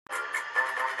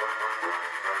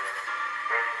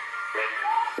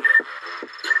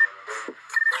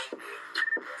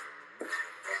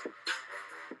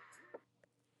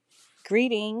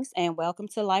Greetings and welcome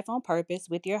to Life on Purpose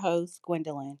with your host,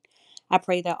 Gwendolyn. I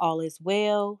pray that all is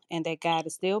well and that God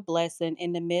is still blessing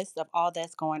in the midst of all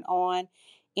that's going on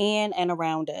in and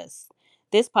around us.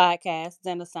 This podcast is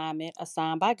an assignment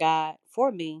assigned by God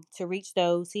for me to reach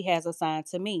those He has assigned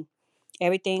to me.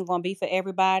 Everything won't be for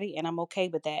everybody, and I'm okay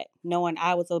with that, knowing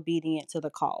I was obedient to the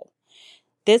call.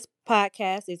 This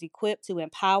podcast is equipped to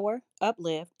empower,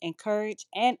 uplift, encourage,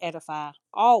 and edify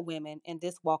all women in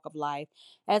this walk of life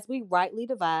as we rightly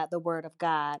divide the Word of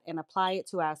God and apply it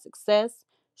to our success,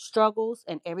 struggles,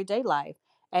 and everyday life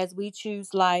as we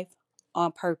choose life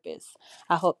on purpose.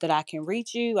 I hope that I can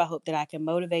reach you. I hope that I can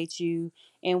motivate you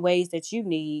in ways that you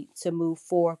need to move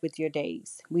forward with your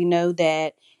days. We know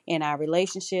that in our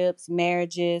relationships,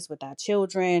 marriages, with our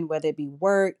children, whether it be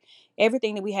work,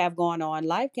 everything that we have going on,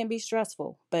 life can be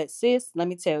stressful. But sis, let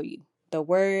me tell you, the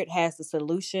word has the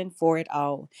solution for it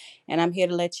all. And I'm here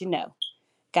to let you know,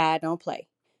 God don't play.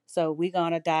 So we're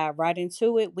going to dive right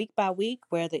into it week by week,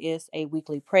 whether it's a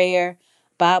weekly prayer,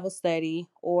 Bible study,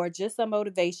 or just some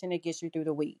motivation that gets you through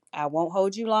the week. I won't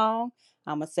hold you long.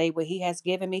 I'm going to say what he has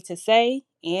given me to say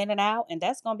in and out, and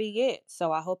that's going to be it.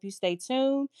 So I hope you stay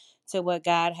tuned to what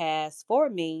God has for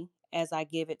me as I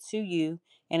give it to you,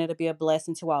 and it'll be a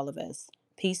blessing to all of us.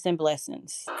 Peace and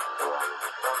blessings.